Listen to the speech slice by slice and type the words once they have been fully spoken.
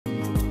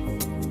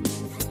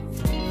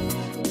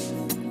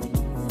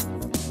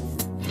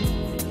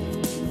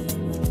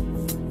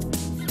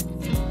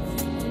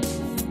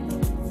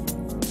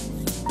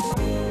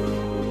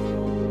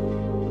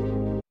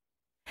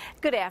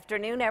Good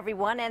afternoon,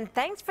 everyone, and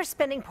thanks for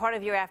spending part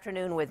of your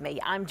afternoon with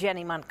me. I'm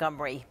Jenny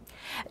Montgomery.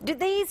 Do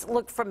these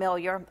look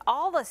familiar?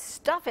 All the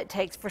stuff it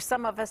takes for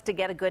some of us to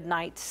get a good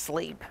night's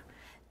sleep.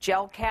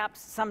 Gel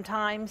caps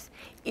sometimes,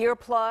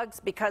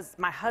 earplugs because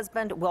my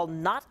husband will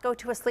not go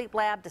to a sleep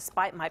lab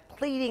despite my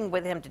pleading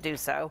with him to do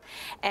so,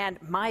 and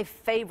my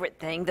favorite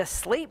thing, the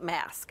sleep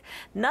mask.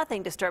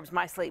 Nothing disturbs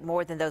my sleep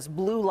more than those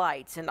blue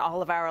lights and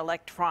all of our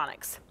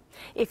electronics.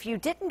 If you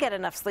didn't get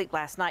enough sleep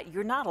last night,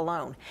 you're not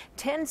alone.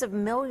 Tens of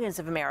millions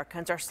of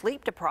Americans are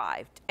sleep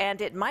deprived, and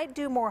it might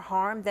do more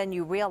harm than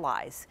you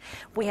realize.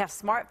 We have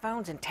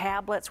smartphones and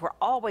tablets. We're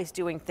always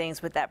doing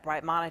things with that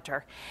bright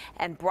monitor,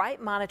 and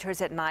bright monitors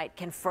at night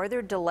can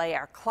further delay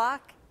our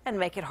clock and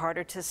make it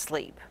harder to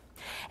sleep.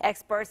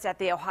 Experts at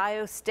the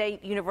Ohio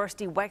State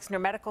University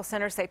Wexner Medical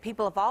Center say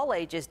people of all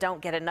ages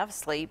don't get enough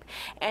sleep,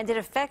 and it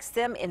affects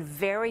them in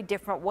very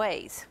different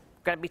ways.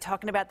 We're going to be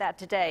talking about that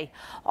today.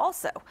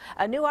 Also,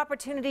 a new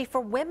opportunity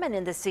for women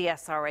in the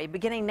CSRA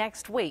beginning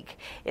next week.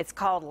 It's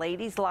called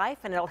Ladies Life,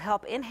 and it'll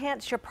help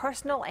enhance your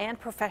personal and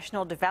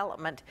professional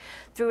development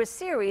through a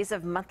series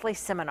of monthly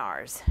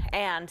seminars.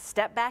 And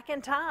step back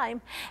in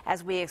time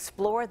as we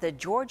explore the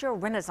Georgia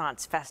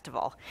Renaissance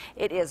Festival.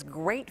 It is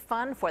great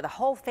fun for the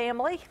whole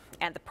family,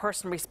 and the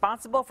person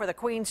responsible for the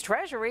Queen's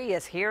Treasury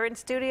is here in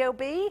Studio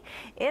B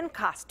in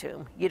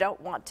costume. You don't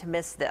want to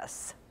miss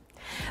this.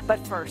 But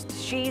first,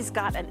 she's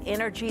got an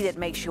energy that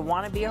makes you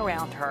want to be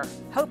around her,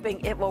 hoping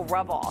it will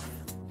rub off.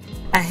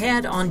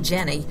 Ahead on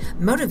Jenny,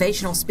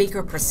 motivational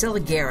speaker Priscilla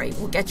Gary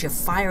will get you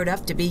fired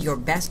up to be your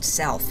best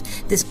self.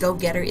 This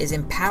go-getter is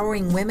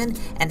empowering women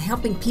and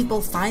helping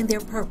people find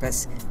their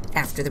purpose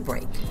after the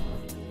break.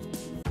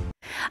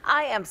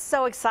 I am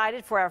so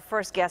excited for our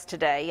first guest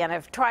today, and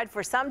have tried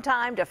for some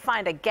time to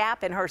find a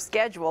gap in her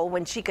schedule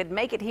when she could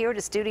make it here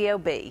to Studio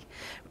B.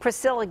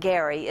 Priscilla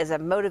Gary is a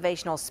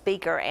motivational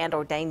speaker and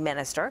ordained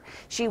minister.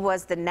 She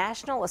was the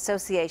National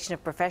Association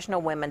of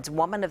Professional Women's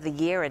Woman of the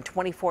Year in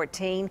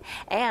 2014,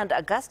 and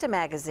Augusta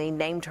Magazine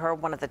named her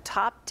one of the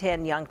top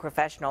 10 young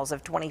professionals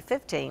of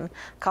 2015,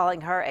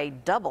 calling her a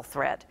double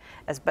threat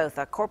as both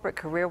a corporate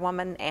career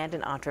woman and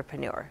an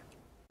entrepreneur.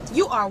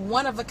 You are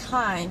one of a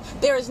kind.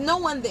 There is no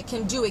one that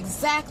can do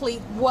exactly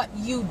what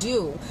you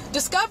do.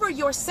 Discover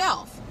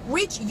yourself.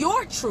 Reach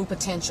your true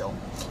potential,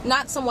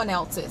 not someone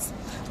else's.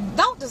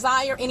 Don't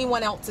desire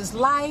anyone else's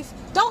life.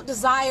 Don't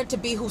desire to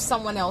be who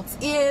someone else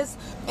is.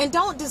 And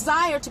don't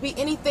desire to be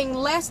anything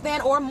less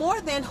than or more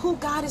than who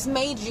God has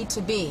made you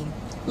to be.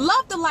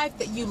 Love the life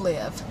that you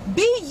live.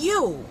 Be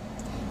you.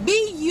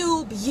 Be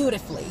you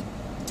beautifully.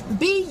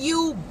 Be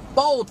you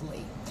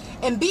boldly.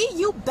 And be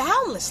you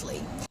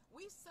boundlessly.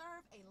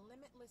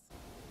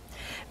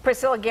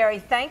 Priscilla Gary,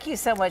 thank you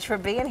so much for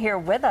being here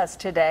with us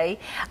today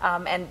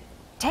and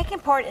taking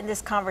part in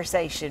this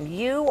conversation.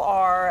 You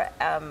are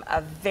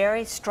a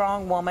very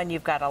strong woman.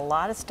 You've got a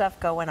lot of stuff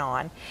going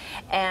on,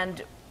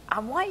 and I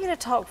want you to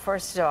talk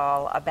first of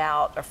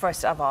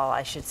all,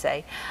 I should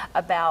say,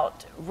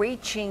 about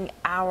reaching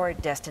our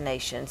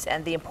destinations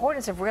and the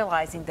importance of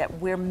realizing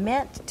that we're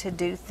meant to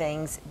do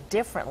things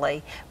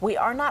differently. We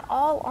are not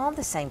all on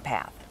the same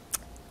path.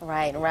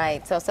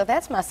 Right. So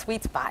that's my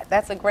sweet spot.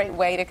 That's a great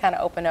way to kind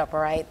of open up,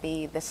 right?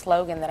 The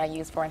slogan that I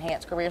use for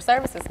Enhanced Career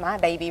Services, my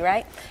baby,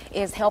 right,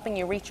 is helping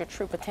you reach your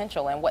true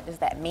potential. And what does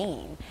that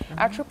mean?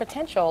 Our true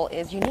potential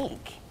is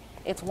unique.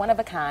 It's one of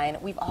a kind.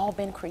 We've all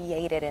been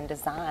created and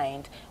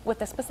designed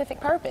with a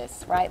specific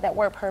purpose, right? That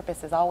word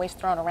purpose is always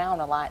thrown around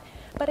a lot,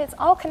 but it's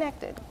all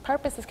connected.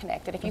 Purpose is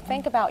connected. If you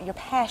think about your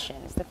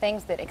passions, the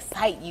things that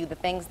excite you, the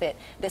things that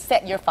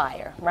set your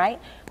fire, right?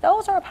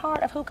 Those are a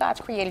part of who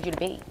God's created you to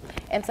be.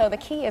 And so the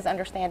key is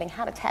understanding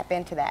how to tap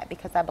into that,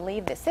 because I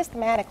believe that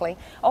systematically,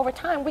 over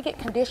time, we get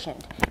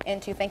conditioned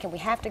into thinking we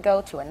have to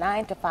go to a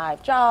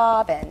 9-to-5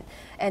 job,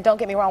 and don't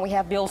get me wrong, we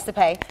have bills to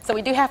pay, so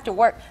we do have to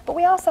work, but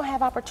we also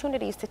have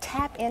opportunities to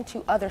tap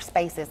into other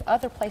spaces,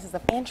 other places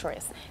of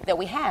interest that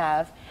we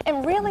have,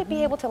 and really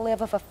be able to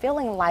live a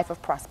fulfilling life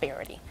of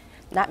prosperity.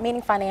 Not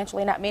meaning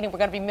financially, not meaning we're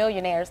going to be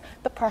millionaires,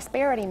 but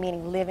prosperity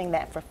meaning living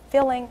that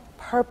fulfilling,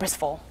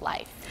 purposeful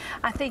life.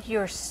 I think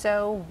you're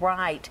so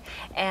right.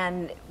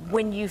 And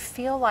when you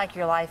feel like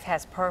your life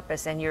has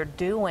purpose and you're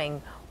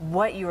doing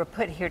what you were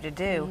put here to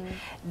do,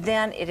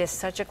 then it is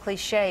such a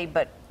cliche,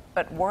 but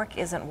work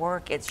isn't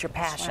work, it's your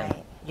passion.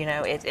 Right. You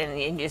know,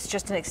 and it's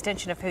just an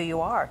extension of who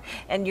you are.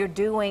 And you're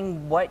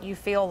doing what you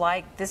feel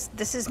like, this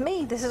is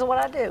me, this is what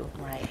I do.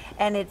 Right.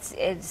 And it's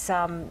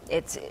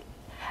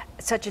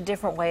such a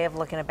different way of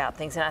looking about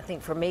things, and I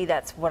think for me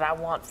that's what I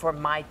want for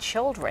my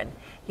children.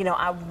 You know,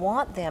 I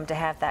want them to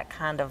have that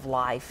kind of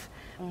life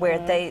where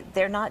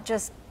they're not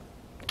just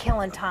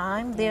killing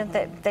time,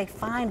 they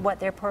find what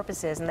their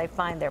purpose is and they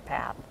find their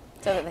path.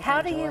 So that they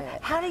can enjoy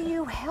it. How do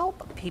you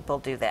help people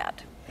do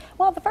that?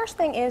 Well, the first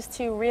thing is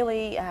to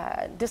really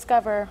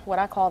discover what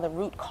I call the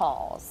root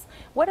cause.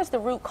 What is the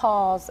root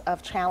cause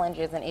of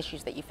challenges and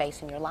issues that you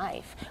face in your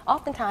life?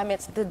 Oftentimes,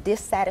 it's the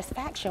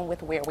dissatisfaction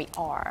with where we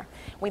are.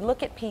 We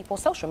look at people,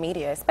 social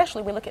media,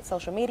 especially we look at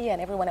social media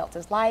and everyone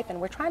else's life,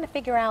 and we're trying to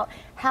figure out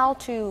how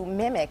to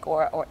mimic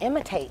or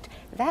imitate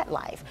that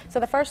life. So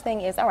the first thing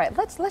is, all right,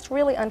 let's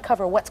really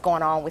uncover what's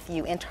going on with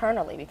you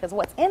internally, because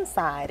what's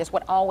inside is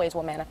what always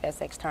will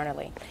manifest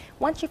externally.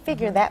 Once you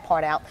figure that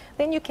part out,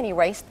 then you can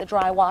erase the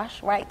dry wash,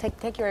 right?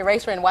 Take your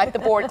eraser and wipe the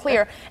board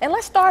clear, and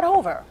let's start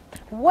over.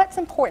 What's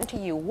important to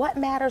you? What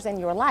matters in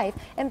your life?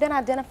 And then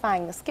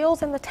identifying the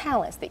skills and the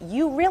talents that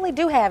you really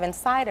do have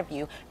inside of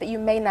you that you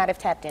may not have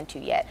tapped into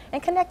yet,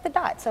 and connect the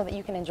dots so that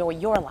you can enjoy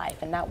your life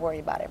and not worry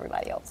about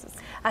everybody else's.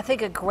 I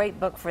think a great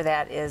book for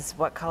that is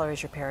What Color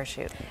Is Your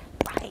Parachute?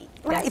 Right.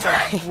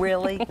 That's a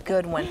really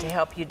good one to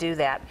help you do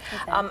that.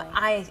 Exactly.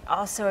 I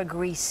also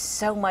agree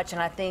so much,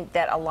 and I think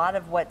that a lot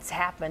of what's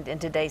happened in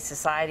today's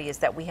society is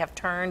that we have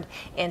turned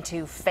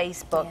into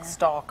Facebook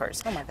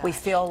stalkers. Oh my gosh. We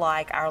feel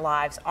like our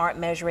lives aren't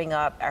measuring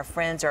up. Our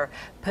friends are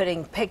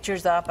putting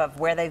pictures up of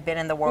where they've been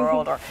in the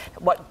world or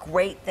what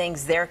great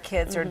things their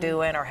kids are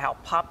doing or how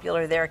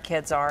popular their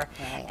kids are.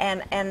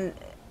 Right.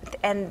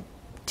 And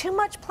too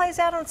much plays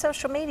out on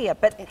social media,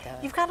 but It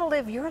does. you've got to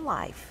live your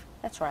life.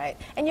 That's right.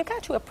 And you've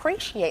got to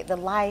appreciate the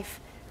life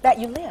that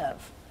you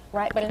live,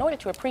 right? But in order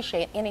to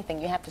appreciate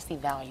anything, you have to see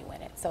value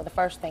in it. So the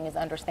first thing is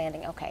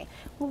understanding, okay,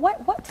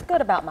 what's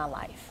good about my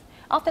life?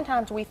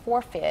 Oftentimes we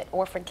forfeit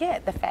or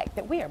forget the fact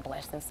that we are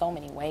blessed in so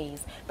many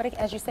ways. But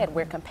as you said,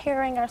 we're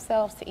comparing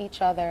ourselves to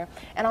each other,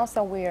 and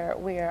also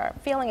we're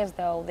feeling as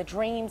though the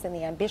dreams and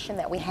the ambition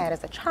that we had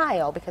as a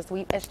child, because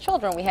as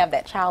children we have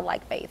that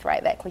childlike faith,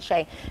 right? That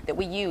cliche that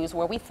we use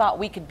where we thought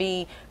we could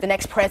be the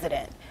next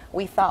president.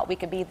 We thought we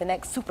could be the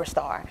next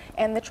superstar.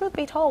 And the truth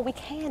be told, we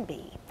can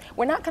be.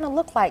 We're not going to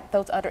look like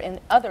those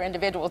other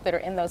individuals that are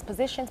in those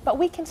positions, but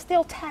we can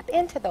still tap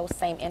into those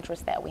same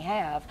interests that we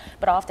have.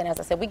 But often, as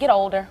I said, we get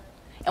older.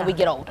 And we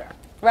get older,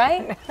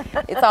 right?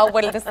 It's all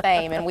one of the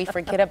same, and we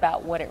forget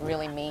about what it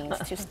really means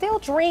to still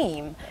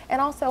dream,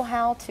 and also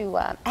how to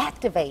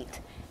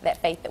activate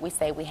that faith that we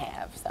say we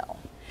have. So.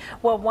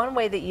 Well, one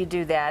way that you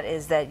do that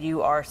is that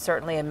you are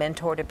certainly a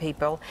mentor to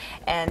people,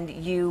 and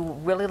you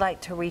really like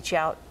to reach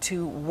out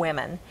to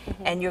women,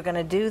 and you're going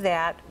to do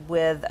that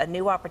with a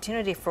new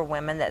opportunity for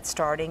women that's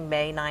starting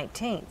May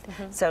 19th.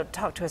 So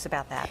talk to us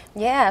about that.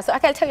 Yeah, so I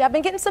got to tell you, I've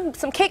been getting some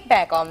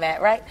kickback on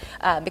that, right?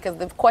 Because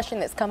the question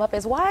that's come up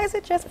is, why is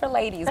it just for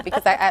ladies?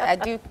 Because I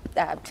do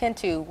tend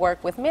to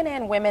work with men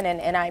and women,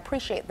 and I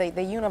appreciate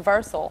the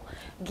universal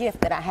gift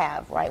that I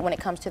have, right, when it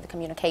comes to the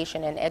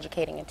communication and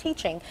educating and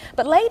teaching.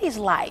 But ladies'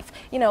 life,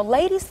 you know,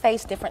 ladies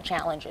face different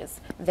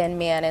challenges than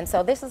men, and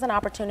so this is an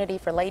opportunity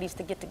for ladies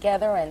to get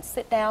together and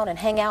sit down and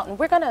hang out, and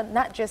we're going to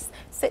not just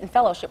sit in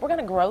fellowship, we're going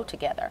to grow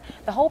together.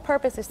 The whole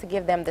purpose is to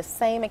give them the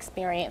same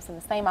experience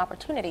and the same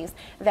opportunities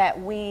that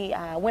we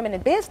women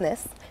in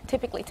business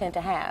typically tend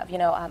to have. You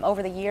know,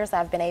 over the years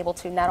I've been able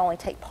to not only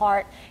take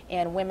part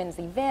in women's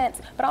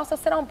events, but also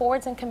sit on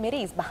boards and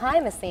committees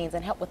behind the scenes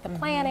and help with the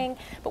planning.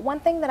 But one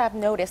thing that I've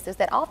noticed is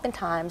that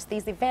oftentimes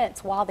these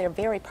events, while they're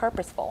very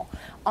purposeful,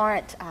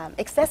 aren't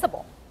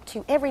accessible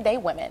to everyday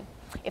women.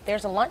 If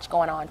there's a lunch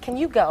going on, can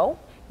you go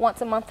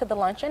once a month to the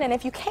luncheon? And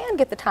if you can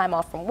get the time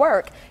off from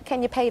work,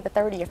 can you pay the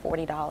 $30 or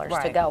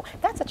 $40 to go?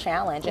 That's a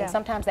challenge, and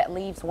sometimes that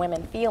leaves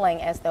women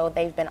feeling as though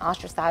they've been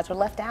ostracized or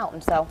left out.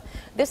 And so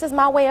this is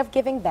my way of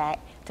giving back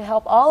to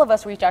help all of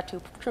us reach our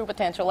true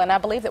potential, and I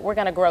believe that we're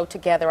going to grow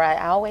together.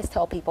 I always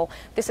tell people,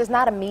 this is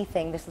not a me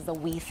thing, this is a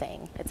we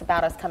thing. It's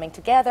about us coming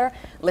together,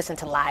 listen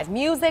to live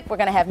music. We're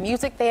going to have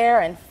music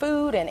there, and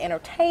food and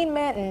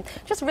entertainment, and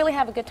just really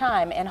have a good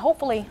time. And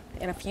hopefully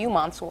in a few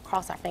months, we'll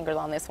cross our fingers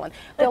on this one,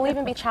 there'll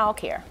even be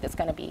childcare that's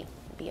going to be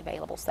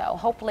available. So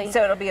hopefully.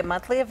 So it'll be a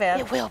monthly event.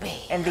 It will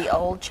be. In the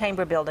old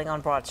Chamber building on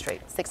Broad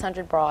Street.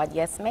 600 Broad,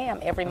 yes ma'am.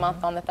 Every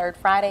month on the third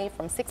Friday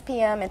from 6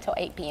 p.m. until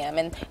 8 p.m.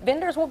 And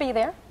vendors will be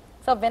there.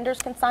 So vendors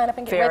can sign up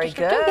and get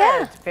registered too.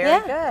 Yeah, Very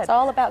good. It's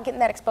all about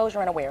getting that exposure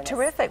and awareness.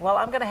 Terrific. Well,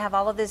 I'm going to have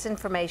all of this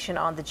information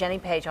on the Jennie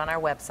page on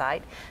our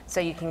website, so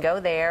you can go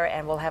there,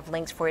 and we'll have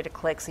links for you to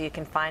click so you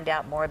can find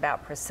out more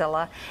about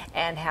Priscilla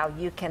and how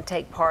you can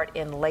take part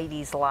in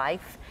ladies'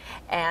 life.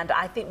 And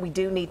I think we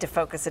do need to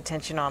focus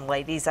attention on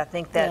ladies. I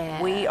think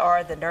that we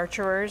are the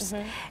nurturers,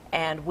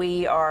 and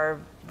we are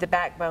the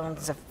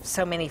backbones of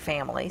so many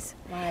families.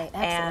 Right,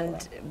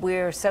 absolutely. And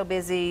we're so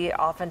busy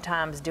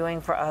oftentimes doing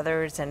for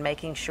others and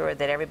making sure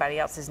that everybody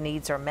else's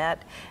needs are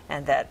met,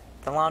 and that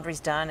the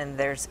laundry's done and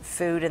there's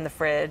food in the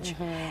fridge,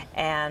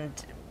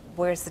 and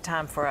where's the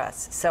time for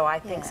us? So I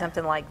think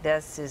something like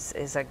this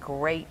is a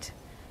great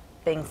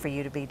thing for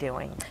you to be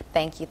doing.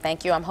 Thank you,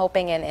 thank you. I'm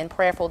hoping and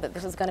prayerful that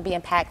this is going to be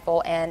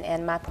impactful,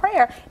 and my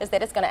prayer is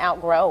that it's going to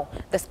outgrow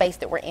the space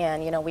that we're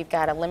in. You know, we've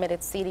got a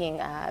limited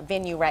seating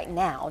venue right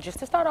now, just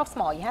to start off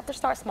small. You have to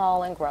start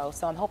small and grow.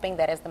 So I'm hoping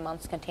that as the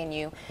months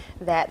continue,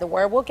 that the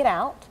word will get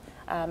out.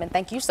 And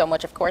thank you so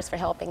much, of course, for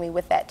helping me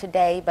with that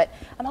today. But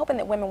I'm hoping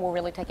that women will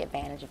really take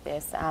advantage of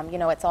this. You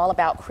know, it's all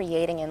about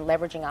creating and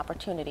leveraging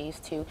opportunities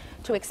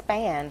to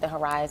expand the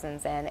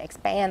horizons and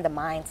expand the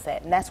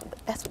mindset. And that's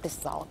what this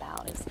is all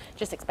about, is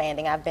just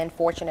expanding. I've been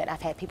fortunate.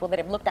 I've had people that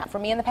have looked out for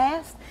me in the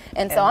past.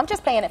 And so I'm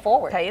just paying it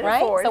forward,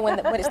 right? So when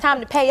it's time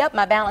to pay up,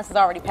 my balance is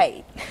already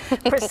paid.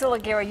 Priscilla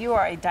Gary, you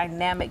are a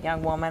dynamic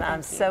young woman.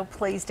 I'm so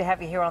pleased to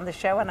have you here on the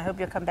show, and I hope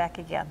you'll come back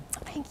again.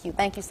 Thank you.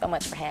 Thank you so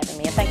much for having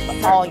me. And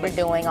thanks for all you're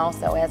doing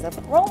also as a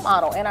role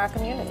model in our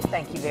community.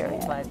 Thank you very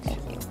much.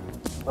 Thank you.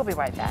 We'll be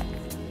right back.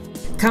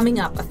 Coming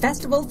up, a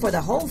festival for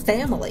the whole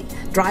family.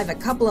 Drive a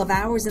couple of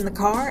hours in the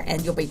car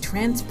and you'll be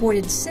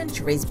transported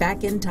centuries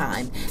back in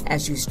time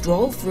as you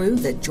stroll through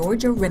the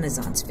Georgia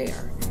Renaissance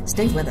Fair.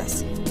 Stay with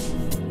us.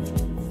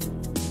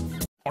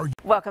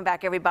 Welcome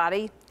back,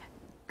 everybody.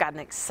 Got an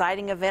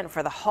exciting event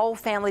for the whole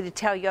family to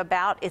tell you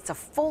about. It's a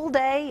full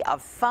day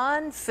of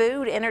fun,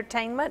 food,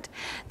 entertainment,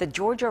 the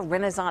Georgia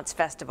Renaissance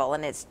Festival,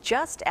 and it's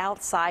just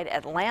outside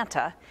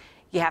Atlanta.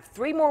 You have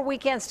 3 more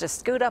weekends to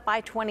scoot up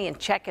I-20 and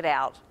check it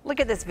out. Look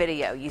at this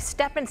video. You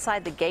step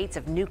inside the gates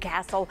of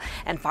Newcastle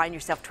and find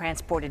yourself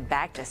transported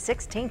back to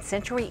 16th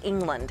century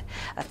England.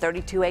 A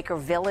 32-acre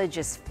village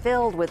is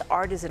filled with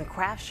artisan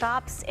craft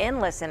shops,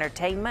 endless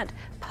entertainment,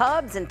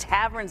 pubs and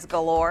taverns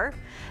galore.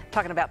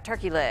 Talking about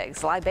turkey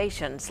legs,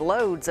 libations,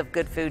 loads of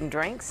good food and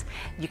drinks.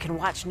 You can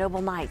watch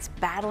noble knights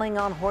battling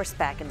on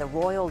horseback in the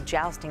royal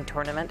jousting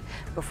tournament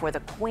before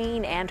the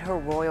Queen and her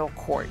royal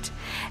court.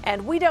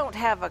 And we don't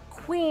have a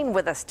queen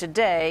with us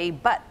today,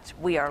 but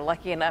we are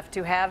lucky enough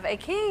to have a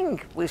king,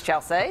 we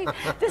shall say.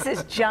 This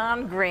is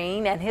John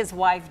Green and his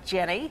wife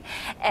Jenny,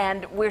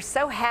 and we're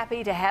so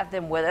happy to have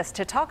them with us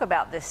to talk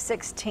about this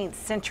 16th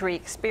century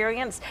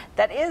experience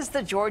that is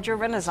the Georgia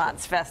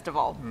Renaissance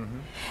Festival.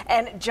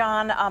 And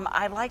John,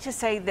 I'd like to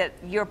say that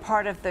you're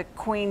part of the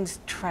Queen's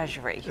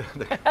treasury.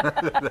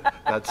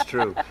 That's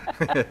true.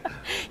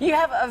 You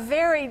have a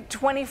very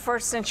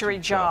 21st century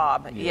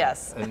job, yeah.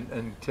 Yes.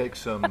 And take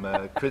some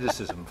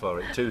criticism for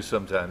it too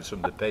sometimes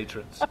from the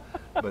patrons.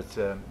 But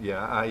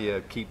yeah,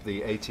 I keep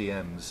the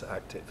ATMs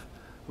active,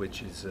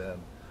 which is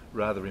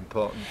rather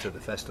important to the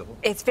festival.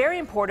 It's very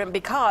important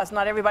because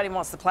not everybody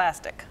wants the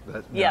plastic.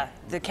 Yeah,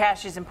 the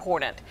cash is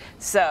important.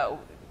 So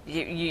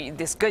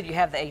it's good you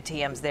have the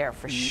ATMs there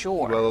for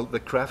sure. Well, the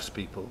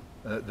craftspeople,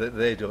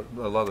 they don't.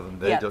 A lot of them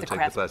don't take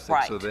the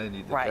plastic, so they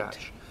need the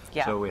cash.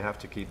 Yeah. So we have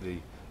to keep the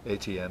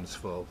ATMs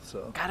full.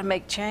 So got to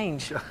make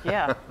change.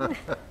 Yeah.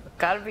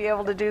 Got to be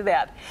able to do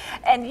that.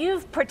 And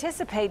you've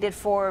participated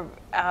for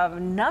a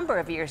number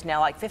of years now,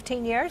 like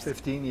 15 years?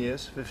 15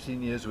 years.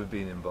 15 years we've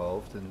been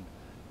involved,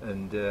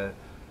 and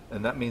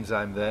that means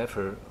I'm there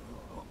for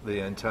the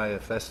entire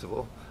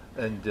festival.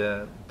 And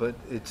but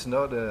it's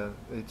not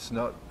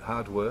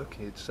hard work.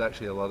 It's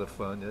actually a lot of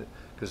fun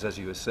because, as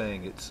you were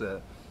saying, it's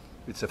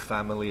a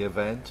family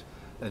event,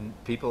 and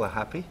people are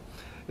happy.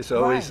 It's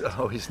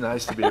always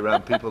nice to be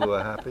around people who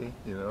are happy.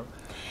 You know,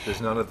 there's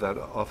none of that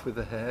off with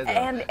the head.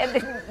 And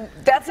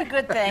that's a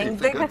good thing.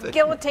 The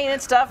guillotine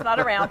and stuff not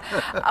around.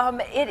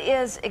 It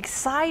is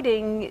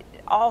exciting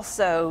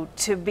also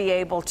to be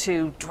able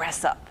to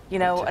dress up. You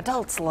know,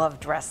 adults love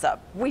dress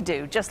up. We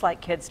do, just like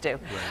kids do.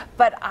 Right.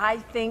 But I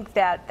think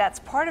that that's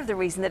part of the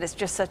reason that it's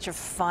just such a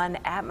fun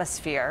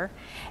atmosphere.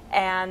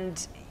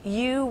 And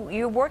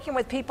you're working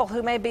with people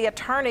who may be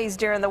attorneys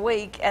during the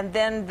week, and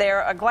then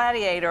they're a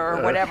gladiator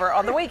or whatever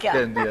on the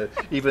weekend. And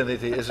even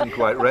if it isn't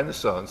quite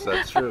Renaissance,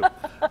 that's true.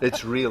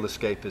 It's real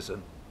escapism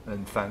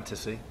and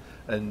fantasy.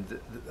 And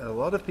a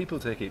lot of people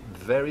take it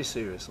very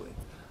seriously.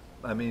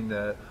 I mean,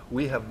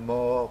 we have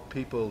more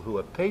people who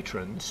are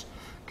patrons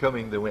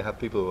coming than we have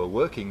people who are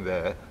working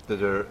there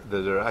that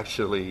are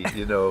actually,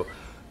 you know,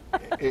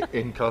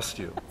 in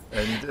costume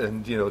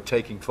and you know,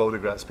 taking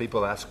photographs.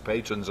 People ask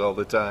patrons all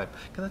the time,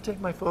 "Can I take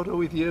my photo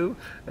with you?"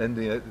 And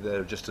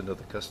they're just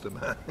another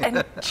customer.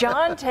 And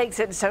John takes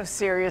it so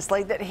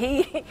seriously that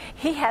he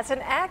has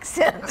an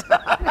accent.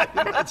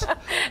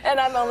 And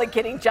I'm only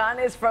kidding. John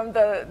is from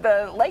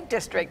the Lake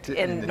District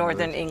in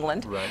northern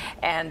England. Right.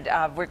 And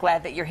we're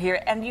glad that you're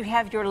here. And you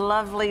have your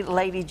lovely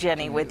lady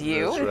Jenny with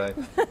you.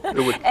 That's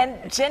right.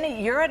 And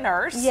Jenny, you're a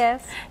nurse.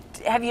 Yes.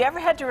 Have you ever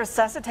had to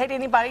resuscitate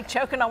anybody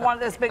choking on one of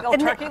those big old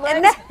turkey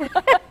legs?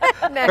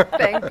 No,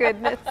 thank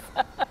goodness.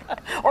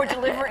 Or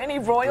deliver any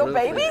royal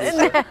babies?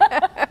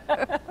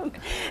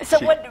 So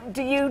what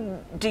do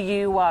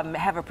you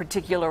have a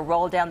particular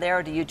role down there,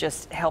 or do you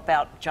just help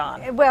out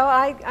John? Well,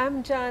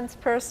 I'm John's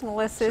personal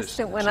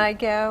assistant when I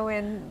go,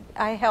 and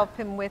I help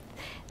him with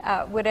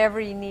whatever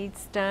he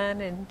needs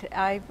done, and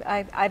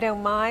I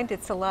don't mind.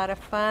 It's a lot of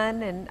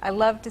fun, and I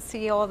love to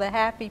see all the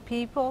happy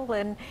people,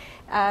 and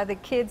the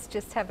kids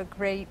just have a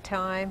great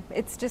time.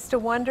 It's just a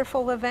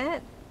wonderful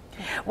event.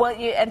 Well,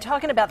 and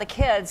talking about the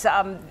kids,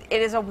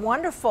 it is a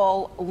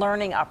wonderful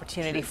learning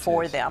opportunity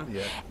for them.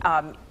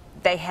 Yeah.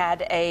 They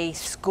had a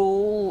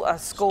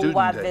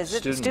school-wide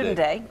visit, student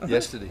day.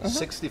 Yesterday,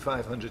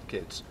 6,500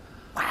 kids.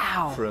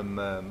 Wow. From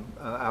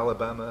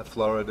Alabama,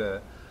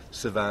 Florida,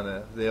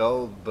 Savannah. They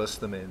all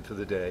bust them in for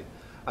the day.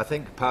 I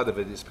think part of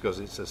it is because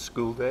it's a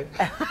school day,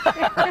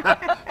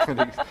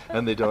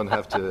 and they don't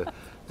have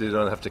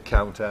to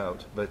count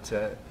out. But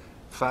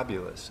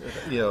fabulous,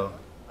 you know.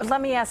 Let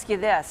me ask you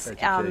this.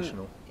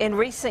 Educational. In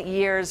recent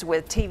years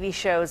with TV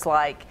shows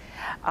like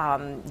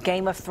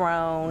Game of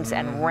Thrones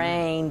and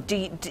Reign,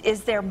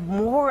 is there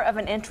more of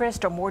an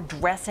interest or more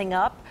dressing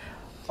up?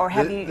 Or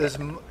have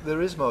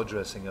there is more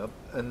dressing up.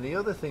 And the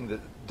other thing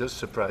that does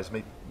surprise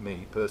me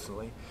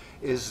personally,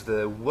 is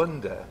the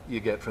wonder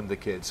you get from the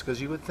kids. Because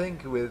you would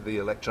think with the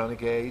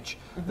electronic age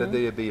that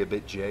they'd be a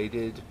bit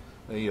jaded,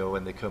 you know,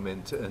 when they come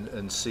in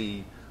and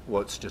see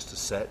what's just a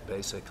set,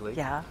 basically.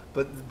 Yeah.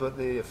 But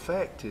the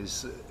effect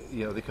is,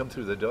 you know, they come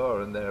through the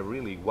door and they're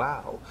really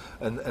wow,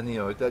 and you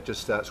know, that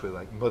just starts with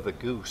like Mother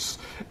Goose,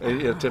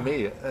 you know, to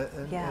me,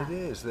 and Yeah. it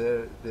is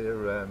the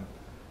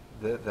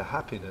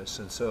happiness,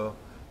 and so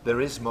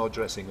there is more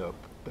dressing up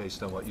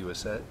based on what you were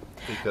said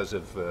because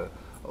of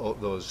all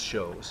those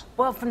shows.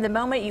 Well, from the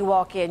moment you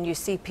walk in, you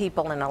see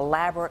people in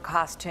elaborate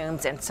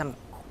costumes and some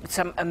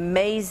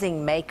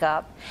amazing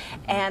makeup,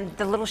 and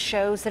the little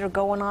shows that are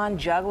going on,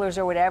 jugglers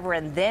or whatever,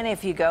 and then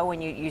if you go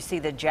and you see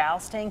the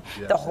jousting,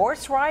 the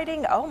horse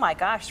riding, oh my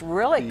gosh,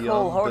 really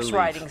cool horse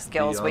riding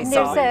skills we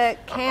saw. There's a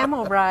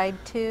camel ride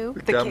too.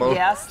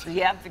 Yes,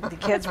 yeah, the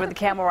kids with the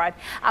camel ride.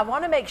 I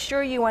want to make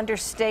sure you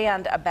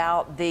understand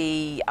about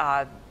the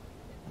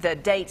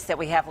dates that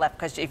we have left,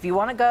 because if you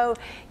want to go,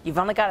 you've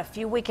only got a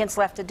few weekends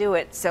left to do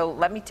it. So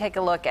let me take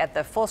a look at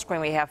the full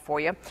screen we have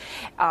for you.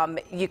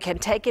 You can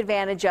take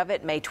advantage of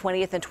it May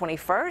 20th and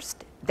 21st.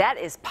 That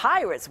is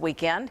Pirates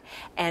Weekend,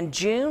 and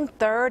June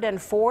 3rd and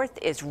 4th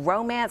is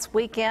Romance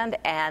Weekend,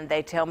 and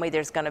they tell me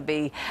there's going to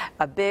be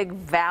a big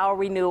vow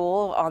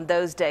renewal on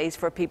those days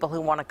for people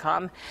who want to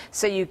come.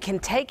 So you can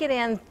take it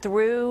in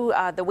through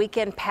the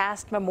weekend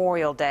past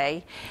Memorial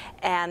Day,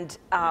 and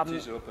It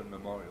is open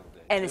Memorial Day.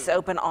 and it's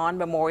open on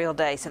Memorial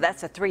Day, so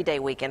that's a 3-day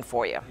weekend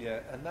for you. Yeah,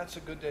 and that's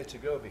a good day to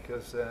go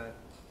because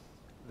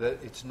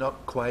it's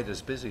not quite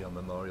as busy on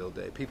Memorial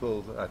Day.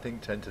 People, I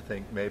think, tend to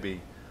think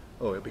maybe,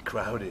 oh, it'll be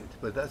crowded,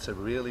 but that's a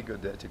really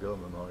good day to go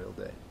on Memorial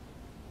Day.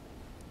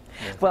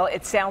 Yeah. Well,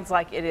 it sounds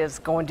like it is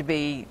going to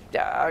be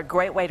a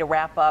great way to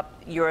wrap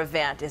up your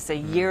event. It's a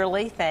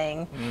yearly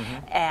thing,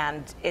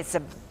 and it's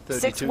a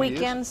 6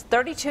 weekends,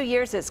 32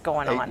 years it's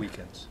going on. 8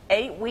 weekends.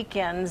 8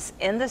 weekends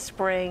in the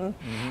spring,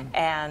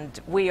 and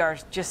we are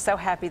just so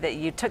happy that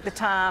you took the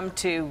time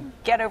to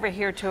get over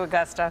here to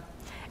Augusta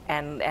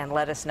and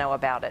let us know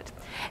about it.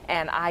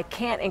 And I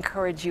can't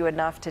encourage you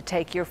enough to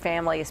take your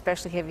family,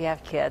 especially if you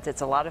have kids.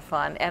 It's a lot of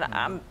fun.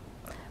 And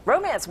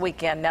Romance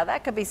Weekend, now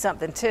that could be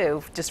something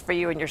too, just for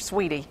you and your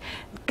sweetie.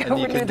 And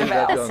you can do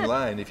that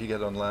online. If you get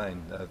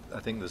online,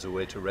 I think there's a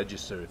way to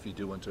register if you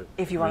do want to.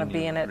 If you want to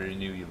be in it.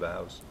 Renew your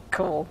vows.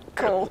 Cool,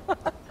 cool.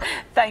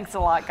 Thanks a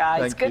lot,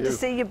 guys. Thank Good you. to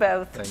see you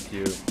both. Thank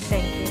you.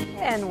 Thank you.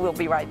 And we'll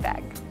be right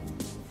back.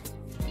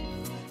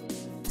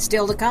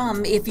 Still to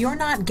come, if you're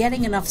not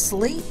getting enough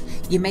sleep,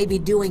 you may be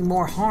doing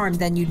more harm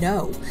than you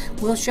know.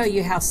 We'll show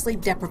you how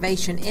sleep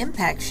deprivation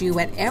impacts you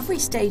at every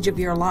stage of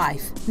your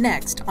life,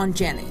 next on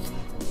Jenny.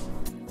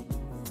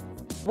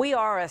 We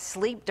are a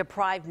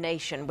sleep-deprived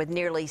nation with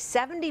nearly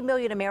 70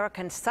 million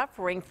Americans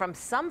suffering from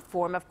some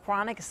form of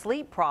chronic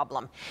sleep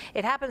problem.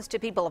 It happens to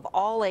people of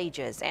all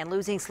ages, and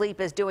losing sleep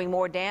is doing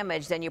more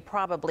damage than you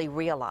probably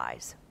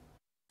realize.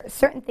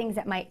 Certain things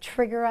that might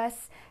trigger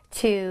us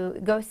to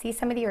go see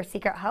somebody or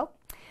seek out help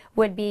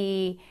would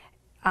be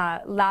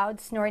loud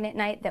snoring at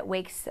night that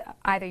wakes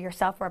either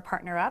yourself or a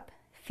partner up,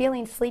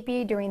 feeling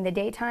sleepy during the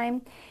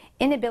daytime,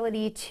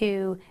 inability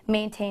to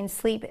maintain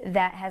sleep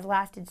that has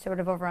lasted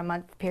sort of over a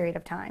month period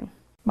of time.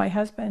 My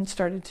husband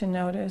started to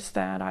notice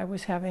that I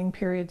was having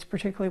periods,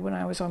 particularly when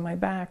I was on my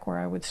back, where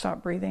I would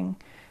stop breathing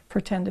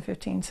for 10 to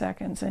 15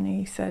 seconds, and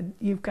he said,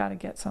 "You've got to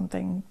get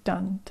something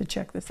done to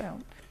check this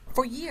out."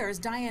 For years,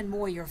 Diane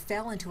Moyer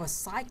fell into a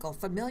cycle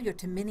familiar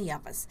to many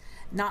of us.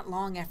 Not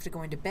long after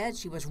going to bed,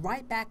 she was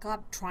right back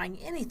up trying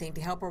anything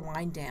to help her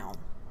wind down.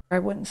 I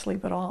wouldn't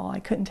sleep at all. I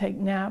couldn't take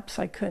naps.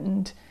 I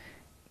couldn't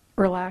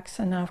relax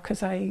enough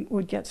because I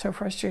would get so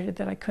frustrated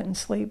that I couldn't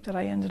sleep that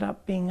I ended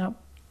up being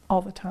up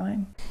all the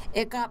time.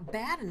 It got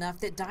bad enough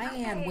that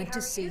Diane went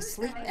to see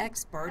sleep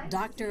expert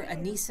Dr.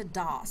 Anissa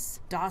Doss.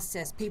 Doss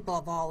says people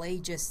of all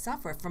ages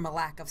suffer from a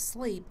lack of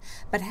sleep,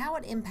 but how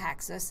it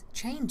impacts us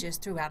changes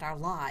throughout our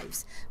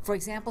lives. For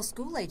example,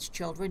 school-age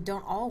children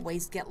don't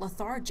always get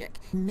lethargic.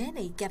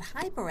 Many get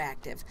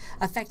hyperactive,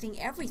 affecting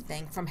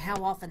everything from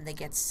how often they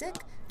get sick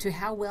to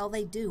how well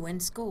they do in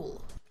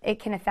school. It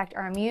can affect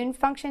our immune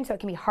function, so it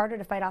can be harder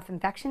to fight off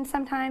infections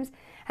sometimes.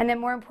 And then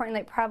more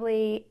importantly, it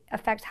probably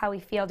affects how we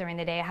feel during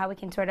the day, how we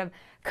can sort of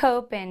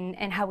cope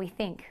and how we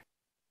think.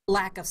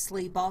 Lack of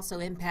sleep also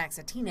impacts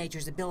a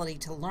teenager's ability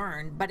to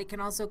learn, but it can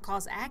also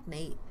cause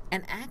acne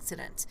and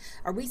accidents.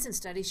 A recent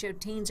study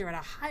showed teens are at a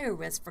higher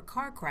risk for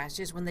car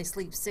crashes when they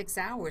sleep 6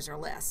 hours or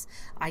less.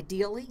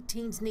 Ideally,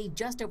 teens need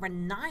just over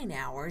 9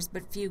 hours,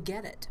 but few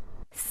get it.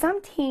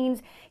 Some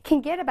teens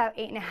can get about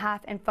 8.5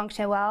 and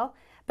function well,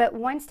 but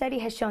one study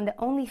has shown that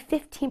only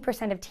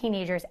 15% of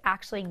teenagers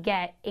actually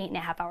get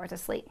 8.5 hours of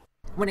sleep.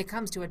 When it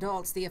comes to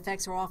adults, the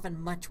effects are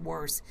often much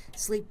worse.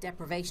 Sleep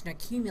deprivation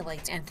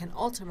accumulates and can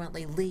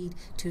ultimately lead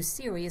to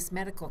serious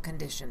medical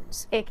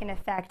conditions. It can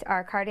affect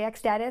our cardiac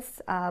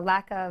status.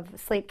 Lack of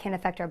sleep can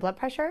affect our blood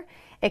pressure.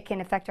 It can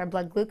affect our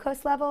blood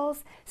glucose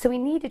levels. So we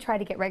need to try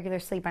to get regular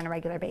sleep on a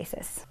regular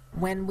basis.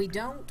 When we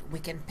don't, we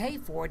can pay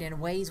for it in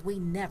ways we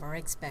never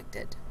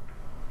expected.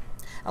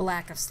 A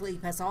lack of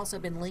sleep has also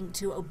been linked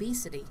to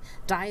obesity,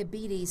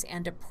 diabetes,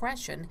 and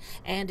depression,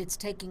 and it's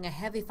taking a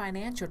heavy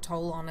financial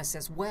toll on us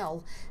as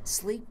well.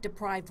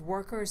 Sleep-deprived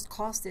workers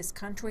cost this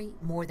country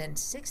more than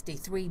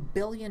 $63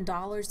 billion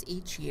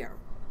each year.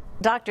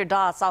 Dr.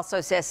 Doss also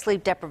says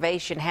sleep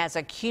deprivation has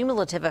a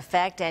cumulative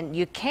effect and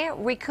you can't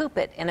recoup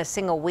it in a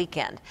single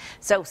weekend.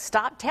 So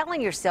stop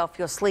telling yourself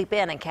you'll sleep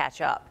in and catch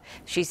up.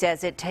 She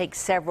says it takes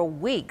several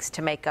weeks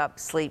to make up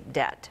sleep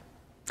debt.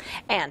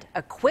 And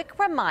a quick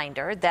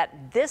reminder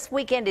that this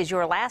weekend is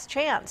your last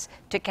chance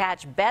to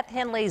catch Beth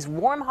Henley's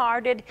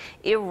warm-hearted,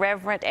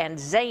 irreverent, and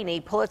zany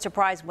Pulitzer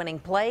Prize-winning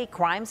play,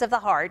 Crimes of the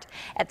Heart,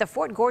 at the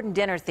Fort Gordon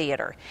Dinner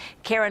Theater.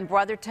 Karen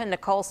Brotherton,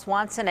 Nicole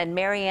Swanson, and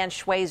Marianne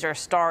Schweizer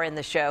star in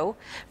the show.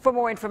 For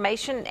more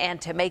information and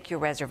to make your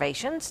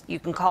reservations, you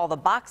can call the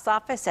box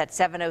office at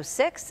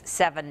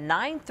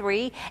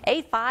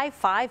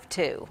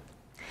 706-793-8552.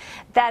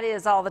 That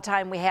is all the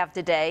time we have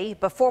today.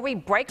 Before we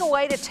break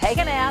away to take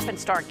a nap and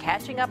start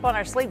catching up on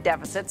our sleep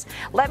deficits,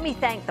 let me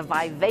thank the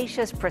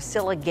vivacious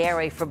Priscilla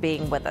Gary for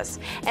being with us,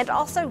 and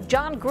also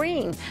John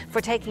Green for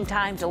taking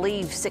time to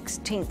leave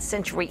 16th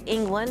century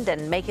England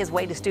and make his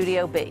way to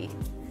Studio B.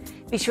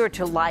 Be sure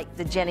to like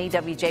the Jenny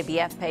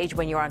WJBF page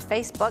when you're on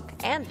Facebook,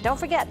 and don't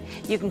forget,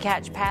 you can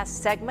catch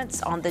past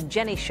segments on The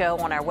Jenny Show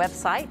on our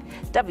website,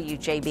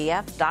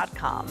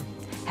 WJBF.com.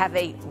 Have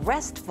a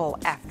restful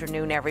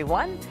afternoon,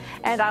 everyone,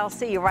 and I'll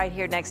see you right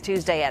here next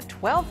Tuesday at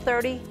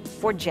 12:30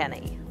 for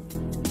Jenny.